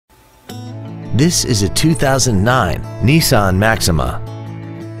This is a 2009 Nissan Maxima.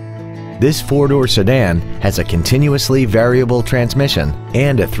 This four-door sedan has a continuously variable transmission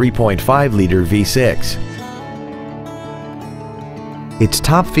and a 3.5-liter V6. Its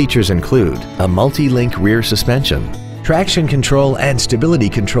top features include a multi-link rear suspension, traction control and stability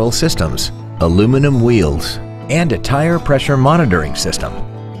control systems, aluminum wheels, and a tire pressure monitoring system.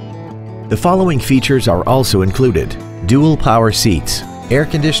 The following features are also included: dual power seats, air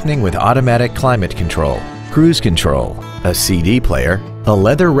conditioning with automatic climate control, cruise control, a CD player, a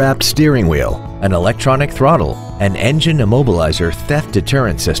leather-wrapped steering wheel, an electronic throttle, an engine immobilizer theft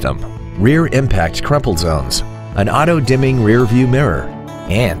deterrent system, rear impact crumple zones, an auto-dimming rear-view mirror,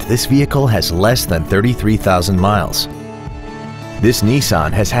 and this vehicle has less than 33,000 miles. This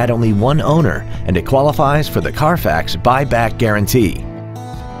Nissan has had only one owner and it qualifies for the Carfax buyback guarantee.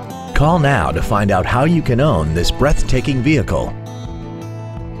 Call now to find out how you can own this breathtaking vehicle.